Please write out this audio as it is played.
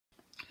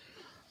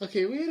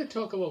Okay, we had to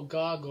talk about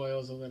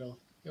Gargoyles a little.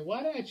 And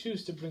why did I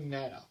choose to bring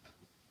that up?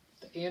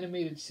 The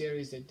animated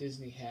series that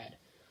Disney had.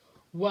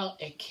 Well,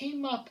 it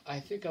came up,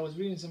 I think I was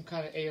reading some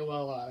kind of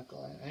AOL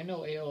article. I know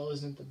AOL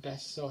isn't the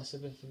best source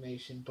of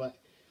information, but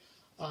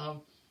I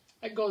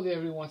go there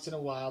every once in a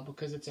while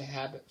because it's a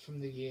habit from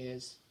the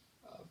years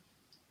of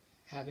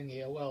having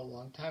AOL a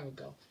long time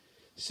ago.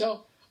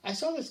 So I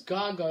saw this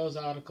Gargoyles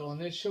article,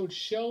 and it showed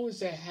shows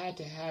that had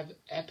to have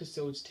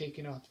episodes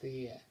taken off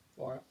the air,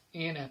 or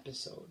an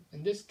episode.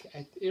 And this,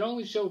 it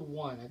only showed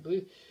one. I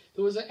believe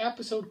there was an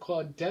episode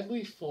called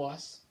Deadly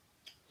Force.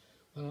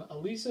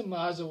 Elisa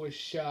Maza was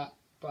shot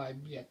by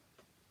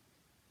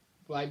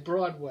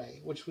Broadway,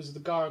 which was the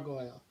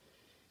Gargoyle.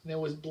 And there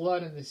was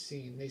blood in the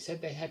scene. They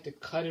said they had to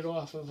cut it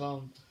off of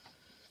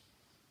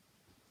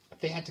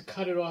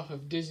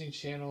Disney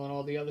Channel and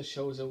all the other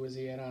shows that was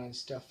aired on and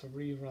stuff for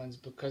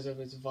reruns because of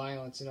its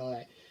violence and all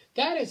that.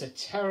 That is a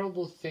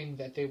terrible thing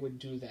that they would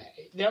do that.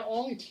 They're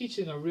only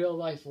teaching a real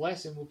life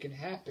lesson what can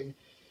happen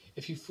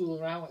if you fool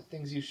around with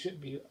things you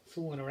shouldn't be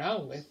fooling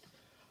around with.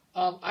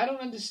 I don't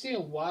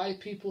understand why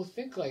people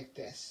think like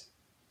this.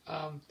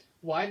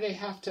 Why they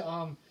have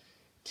to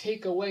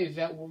take away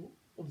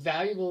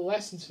valuable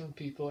lessons from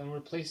people and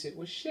replace it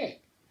with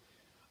shit.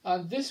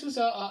 This was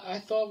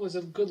I thought was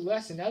a good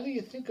lesson. Now that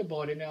you think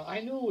about it, now I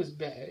knew it was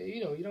bad.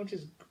 You know, you don't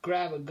just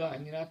grab a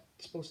gun. You're not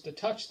supposed to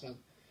touch them.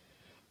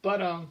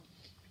 But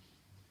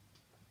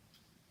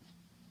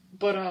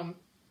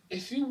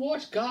if you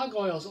watch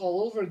Gargoyles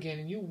all over again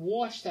and you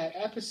watch that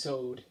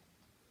episode,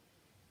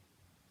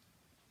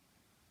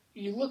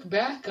 you look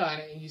back on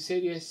it and you say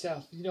to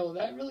yourself, you know,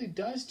 that really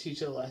does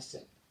teach a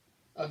lesson,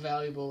 a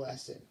valuable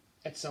lesson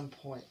at some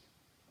point.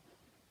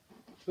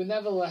 But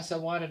nevertheless, I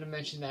wanted to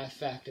mention that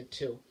factor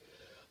too.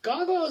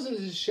 Gargoyles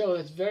is a show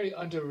that's very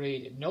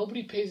underrated.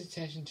 Nobody pays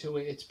attention to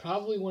it. It's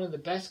probably one of the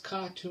best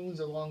cartoons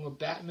along with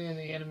Batman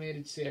the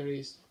Animated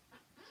Series.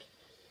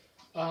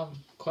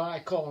 I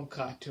call them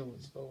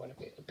cartoons, but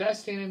whatever.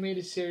 Best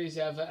animated series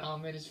ever,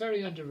 and it's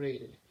very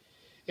underrated.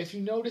 If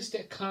you noticed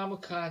at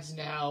Comic-Cons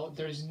now,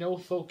 there's no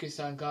focus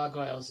on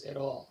Gargoyles at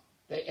all.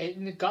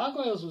 And the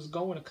Gargoyles was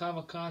going to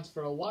Comic-Cons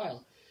for a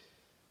while.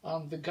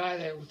 The guy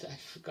that, I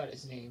forgot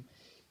his name,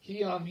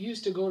 he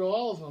used to go to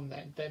all of them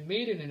that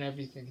made it and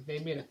everything. They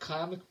made a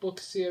comic book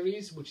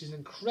series, which is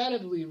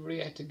incredibly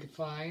rare to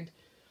find.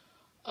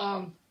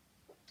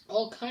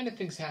 All kind of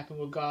things happened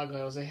with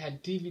Gargoyles. They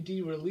had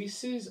DVD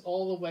releases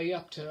all the way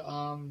up to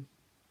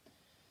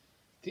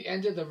the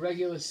end of the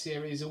regular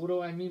series. And what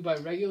do I mean by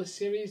regular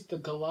series? The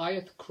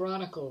Goliath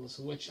Chronicles,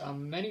 which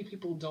many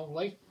people don't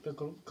like the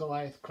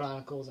Goliath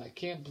Chronicles. I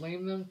can't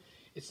blame them.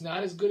 It's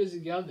not as good as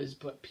the others,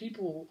 but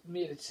people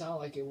made it sound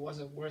like it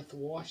wasn't worth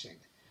watching.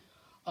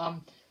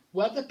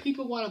 Whether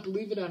people want to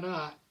believe it or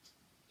not,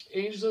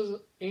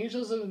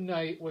 Angels of the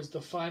Night was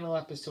the final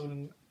episode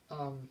in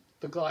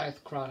the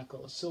Goliath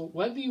Chronicles. So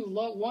whether you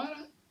want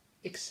to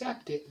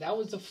accept it, that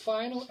was the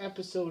final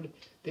episode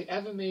they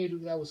ever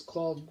made that was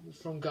called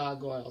From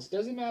Gargoyles.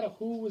 Doesn't matter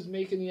who was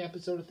making the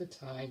episode at the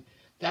time.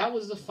 That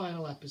was the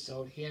final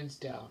episode, hands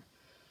down.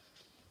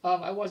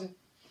 I wasn't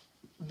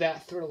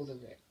that thrilled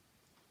of it.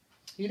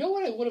 You know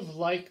what I would have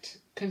liked?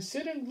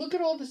 Look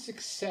at all the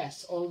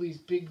success all these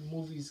big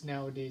movies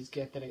nowadays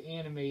get that are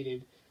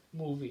animated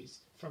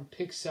movies from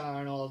Pixar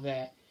and all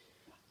that.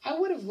 I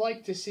would have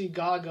liked to see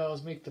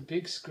Gargoyles make the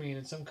big screen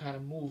in some kind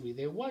of movie.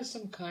 They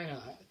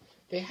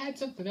had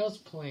something else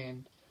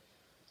planned,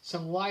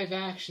 some live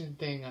action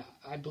thing,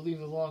 I believe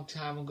a long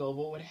time ago.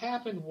 But what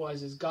happened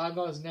was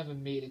Gargoyles never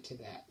made it to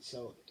that,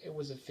 so it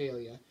was a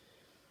failure.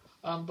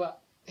 But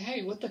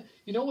hey,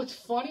 you know what's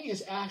funny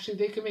is actually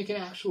they could make an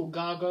actual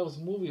Gargoyles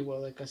movie with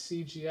like a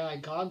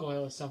CGI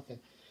gargoyle or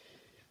something.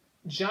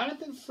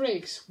 Jonathan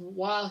Frakes,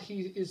 while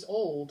he is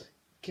old,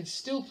 can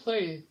still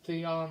play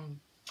the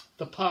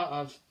part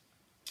of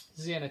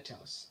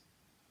Xanatos.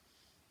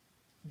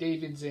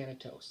 David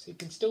Xanatos. He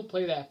can still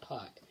play that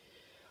part.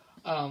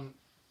 I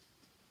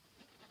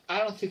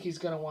don't think he's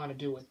going to want to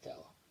do it,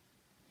 though.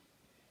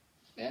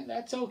 And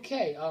that's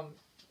okay.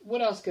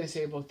 What else can I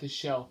say about this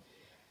show?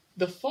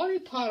 The funny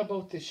part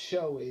about this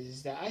show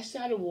is that I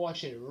started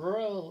watching it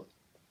real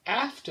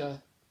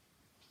after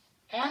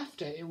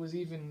it was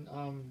even,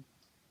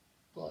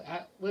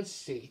 let's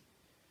see.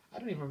 I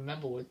don't even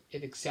remember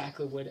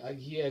exactly what a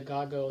year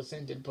Gargoyles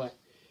ended, but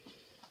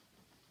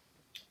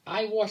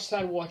I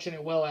started watching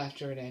it well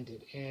after it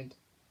ended, and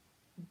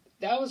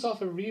that was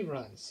off of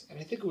reruns, and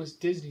I think it was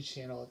Disney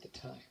Channel at the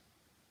time.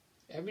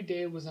 Every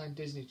day it was on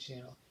Disney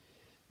Channel.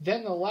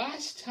 Then the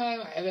last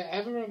time I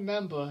ever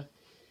remember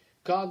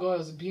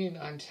Gargoyles being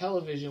on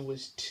television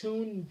was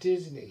Toon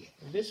Disney,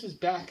 and this was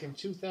back in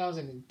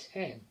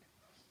 2010.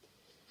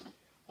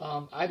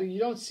 You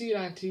don't see it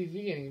on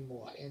TV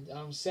anymore, and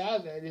I'm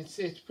sad that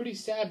it's pretty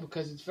sad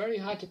because it's very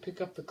hard to pick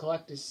up the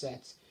collector's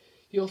sets.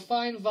 You'll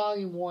find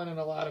Volume 1 in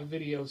a lot of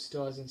video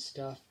stores and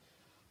stuff.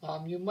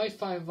 You might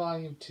find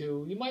Volume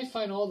 2. You might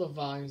find all the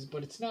volumes,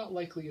 but it's not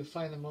likely you'll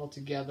find them all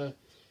together.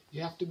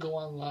 You have to go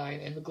online,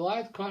 and the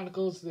Goliath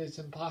Chronicles, it's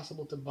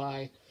impossible to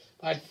buy.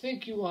 I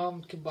think you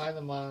can buy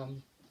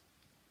them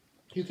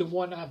You can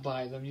not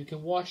buy them. You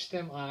can watch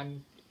them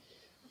on,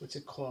 what's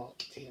it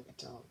called? Damn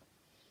it,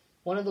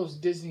 one of those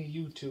Disney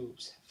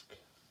YouTubes.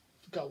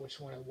 I forgot which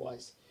one it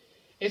was.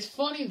 It's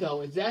funny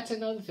though. That's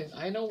another thing.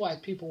 I know why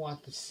people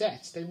want the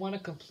sets. They want to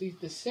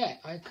complete the set.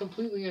 I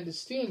completely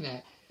understand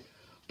that.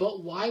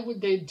 But why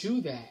would they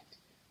do that?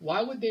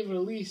 Why would they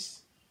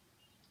release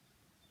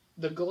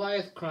the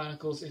Goliath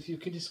Chronicles if you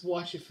could just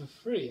watch it for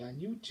free on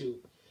YouTube?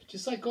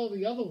 Just like all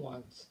the other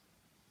ones.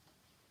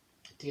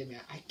 Damn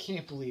it, I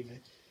can't believe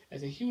it.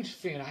 As a huge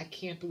fan, I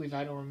can't believe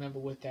I don't remember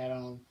what that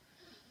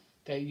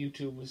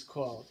YouTube was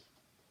called.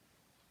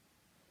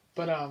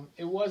 But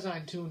it was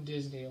on Toon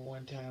Disney at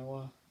one time.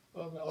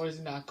 Or is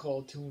it not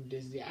called Toon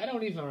Disney? I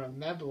don't even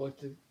remember what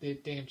the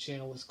damn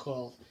channel was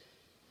called.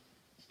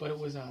 But it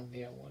was on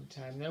there one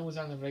time. Then it was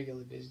on the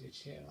regular Disney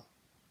Channel.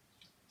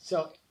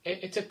 So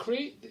it's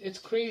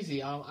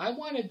crazy. I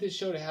wanted this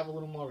show to have a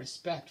little more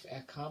respect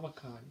at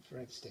Comic-Con, for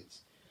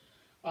instance.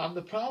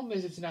 The problem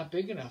is it's not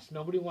big enough.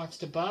 Nobody wants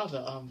to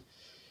bother.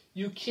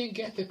 You can't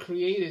get the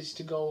creators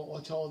to go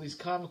to all these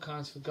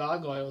Comic-Cons for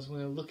Gargoyles when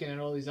they're looking at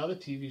all these other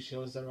TV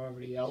shows that are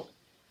already out.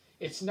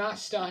 It's not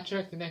Star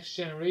Trek The Next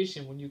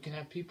Generation when you can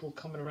have people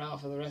coming around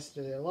for the rest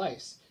of their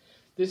lives.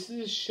 This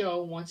is a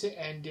show, once it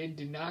ended,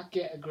 did not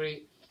get a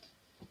great...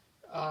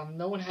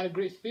 no one had a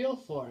great feel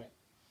for it.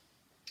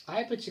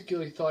 I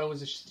particularly thought it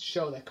was a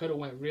show that could have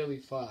went really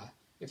far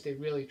if they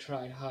really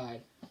tried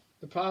hard.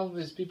 The problem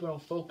is people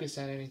don't focus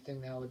on anything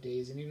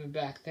nowadays, and even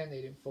back then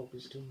they didn't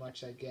focus too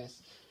much, I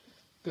guess.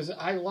 Because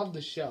I loved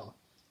the show.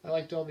 I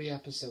liked all the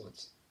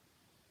episodes.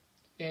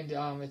 And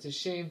it's a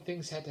shame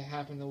things had to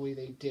happen the way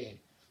they did.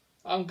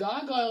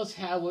 Gargoyles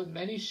had what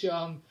many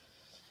show...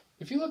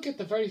 if you look at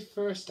the very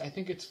first, I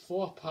think it's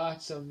 4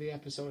 parts of the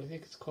episode. I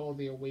think it's called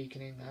The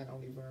Awakening. I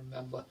don't even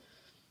remember.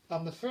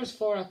 The first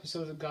 4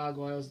 episodes of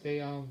Gargoyles,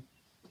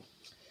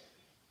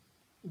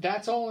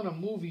 that's all in a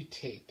movie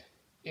tape.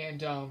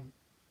 And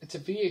it's a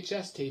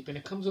VHS tape, and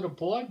it comes with a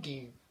board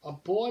game. A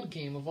board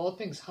game, of all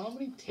things. How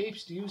many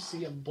tapes do you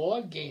see of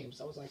board games?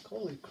 I was like,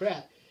 holy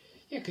crap.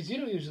 Yeah, because you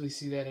don't usually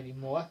see that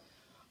anymore.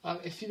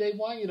 If they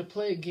want you to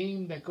play a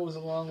game that goes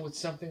along with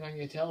something on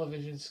your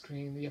television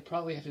screen, you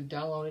probably have to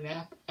download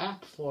an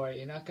app for it.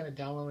 You're not going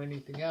to download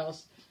anything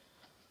else.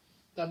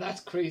 Now,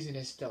 that's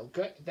craziness, though.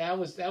 That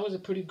was a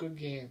pretty good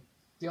game.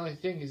 The only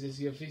thing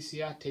is your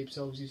VCR tapes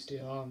always used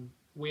to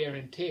wear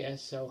and tear,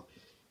 so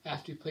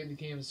after you play the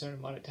game a certain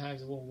amount of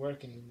times, it won't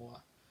work anymore.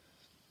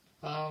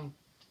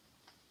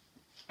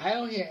 I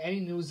don't hear any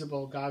news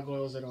about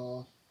Gargoyles at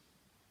all.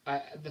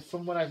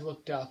 From what I've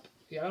looked up,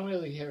 I don't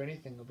really hear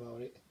anything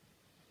about it.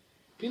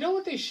 But you know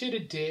what they should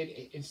have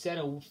did instead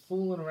of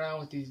fooling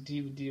around with these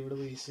DVD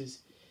releases?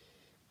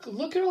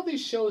 Look at all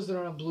these shows that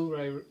are on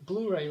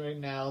Blu-ray right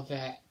now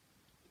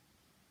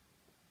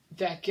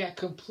that get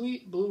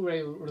complete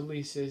Blu-ray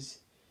releases,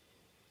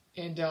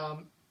 and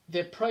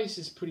their price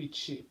is pretty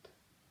cheap.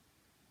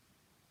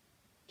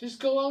 Just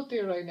go out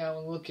there right now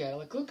and look at it.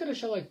 Like, look at a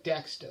show like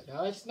Dexter.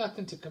 Now, it's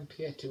nothing to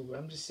compare to, but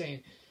I'm just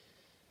saying.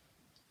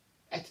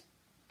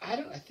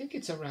 I think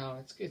it's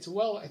around.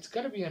 It's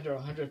got to be under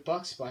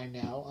 $100 by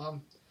now.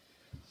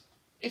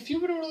 If you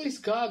were to release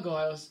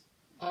Gargoyles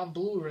on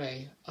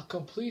Blu-ray, a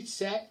complete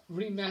set,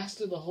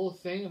 remaster the whole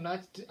thing.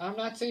 I'm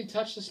not saying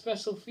touch the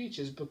special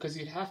features, because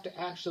you'd have to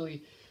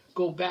actually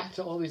go back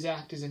to all these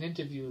actors and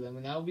interview them,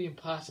 and that would be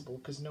impossible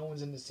because no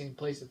one's in the same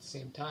place at the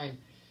same time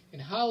in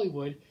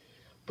Hollywood.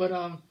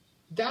 But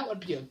that would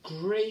be a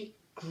great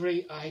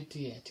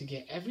idea to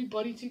get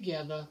everybody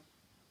together,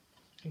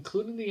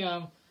 including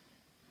the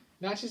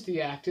not just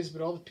the actors,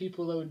 but all the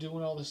people that were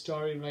doing all the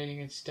story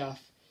writing and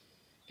stuff,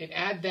 and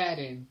add that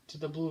in to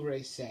the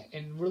Blu-ray set,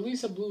 and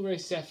release a Blu-ray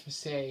set for,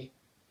 say,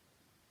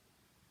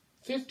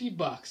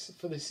 $50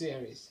 for the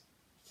series,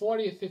 $40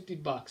 or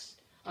 $50.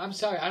 I'm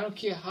sorry, I don't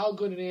care how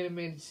good an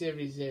animated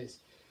series is,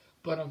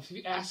 but if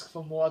you ask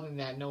for more than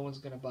that, no one's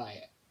going to buy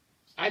it.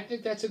 I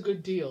think that's a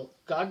good deal.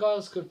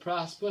 Gargoyles could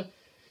prosper.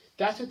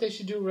 That's what they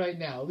should do right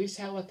now. At least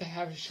let the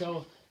have a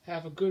show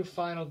have a good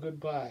final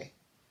goodbye.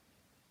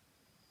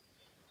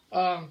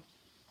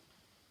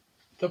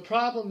 The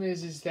problem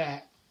is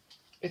that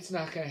it's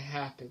not going to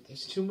happen.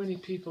 There's too many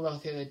people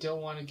out there that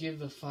don't want to give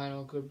the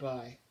final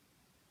goodbye.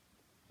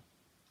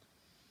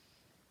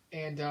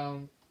 And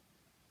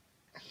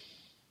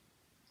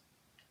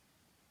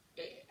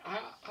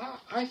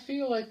I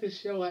feel like the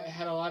show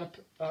had a lot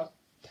of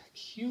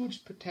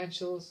huge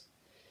potentials.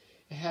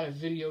 It had a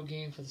video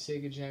game for the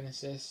Sega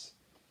Genesis.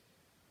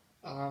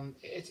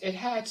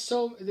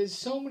 There's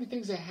so many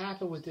things that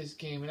happen with this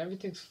game, and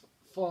everything's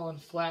fallen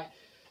flat.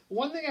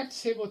 One thing I have to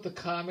say about the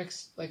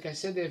comics, like I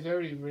said, they're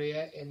very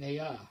rare, and they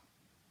are.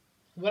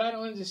 What I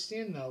don't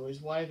understand, though, is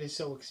why they're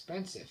so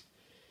expensive.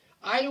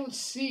 I don't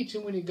see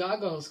too many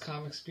Gargoyles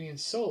comics being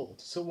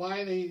sold, so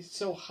why are they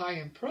so high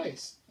in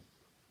price?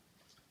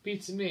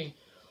 Beats me.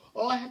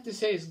 All I have to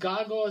say is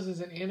Gargoyles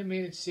is an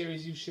animated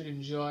series you should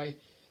enjoy.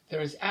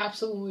 There is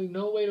absolutely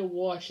no way to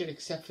watch it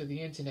except for the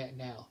internet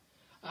now.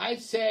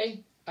 I'd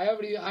say I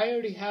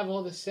already have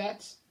all the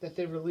sets that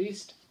they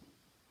released,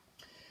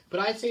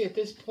 but I'd say at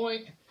this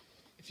point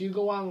if you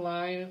go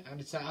online, and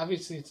it's not,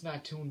 obviously it's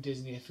not Toon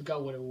Disney, I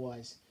forgot what it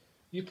was.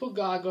 You put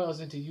Gargoyles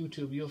into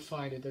YouTube, you'll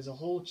find it. There's a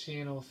whole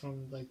channel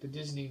from like the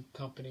Disney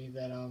company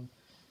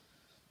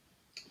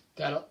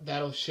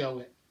that'll show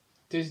it.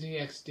 Disney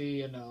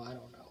XD, or no, I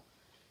don't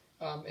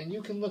know. And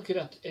you can look it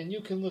up. And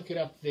you can look it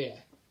up there.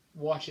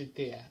 Watch it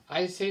there.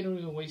 I say don't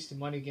even waste the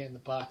money getting the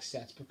box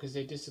sets because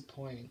they're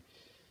disappointing.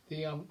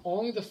 The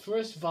only the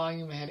first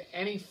volume had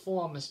any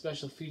form of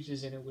special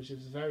features in it, which was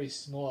very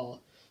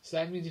small. So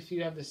that means if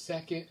you have the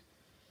second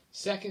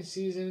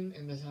season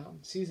and the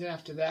season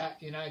after that,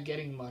 you're not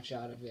getting much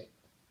out of it.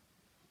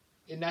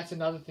 And that's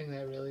another thing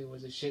that really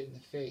was a shit in the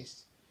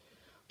face.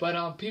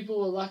 But people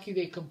were lucky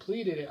they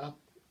completed it up.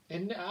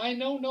 And I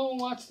know no one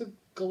wants the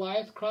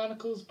Goliath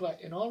Chronicles,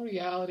 but in all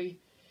reality,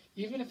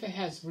 even if it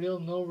has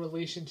no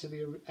relation to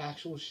the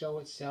actual show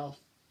itself,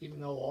 even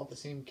though all the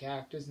same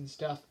characters and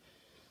stuff,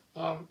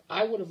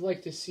 I would have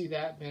liked to see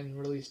that been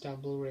released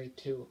on Blu-ray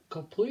too.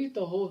 Complete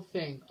the whole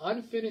thing.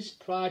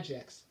 Unfinished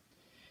projects.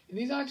 And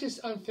these aren't just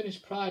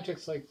unfinished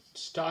projects like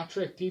Star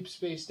Trek Deep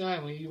Space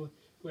Nine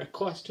where it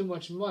costs too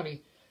much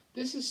money.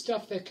 This is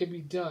stuff that could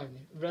be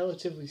done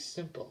relatively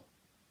simple.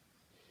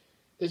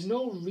 There's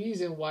no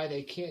reason why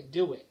they can't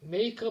do it.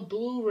 Make a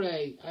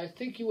Blu-ray. I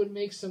think you would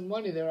make some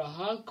money. There are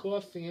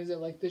hardcore fans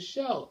that like the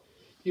show.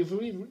 You've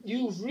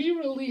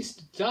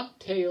re-released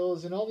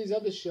DuckTales and all these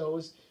other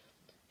shows,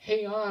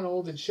 Hey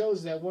Arnold, and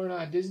shows that weren't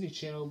on Disney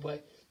Channel,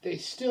 but they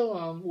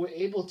still were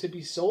able to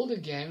be sold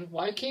again.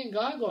 Why can't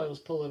Gargoyles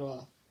pull it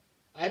off?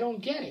 I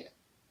don't get it.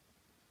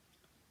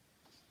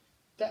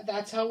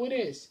 That's how it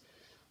is.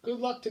 Good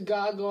luck to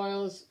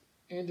Gargoyles,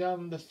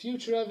 and the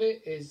future of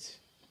it is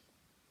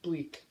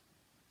bleak.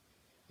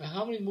 Now,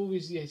 how many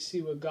movies do you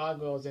see with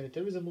Gargoyles in it?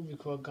 There is a movie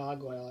called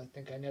Gargoyle. I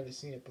think I've never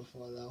seen it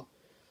before though.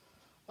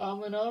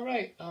 And all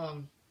right.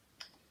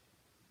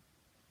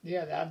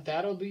 Yeah,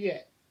 that'll be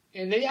it.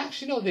 And they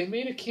actually they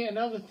made a can.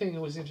 Another thing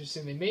that was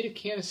interesting. They made a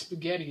can of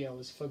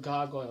SpaghettiOs for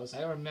Gargoyles.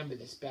 I remember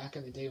this back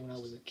in the day when I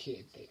was a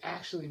kid. They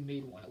actually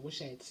made one. I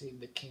wish I had saved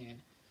the can.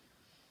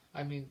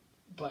 I mean,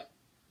 but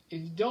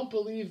if you don't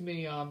believe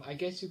me, I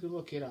guess you could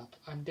look it up.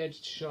 I'm dead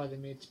sure they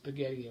made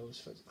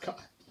SpaghettiOs for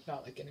God.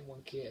 Not like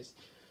anyone cares.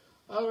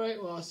 All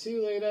right, well, I'll see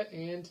you later,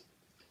 and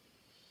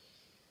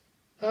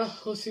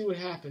we'll see what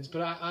happens.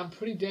 But I'm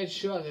pretty dead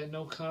sure that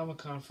no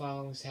Comic-Con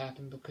filings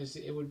happen because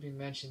it would be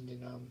mentioned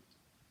in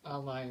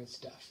online and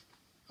stuff.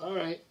 All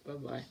right,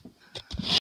 bye-bye.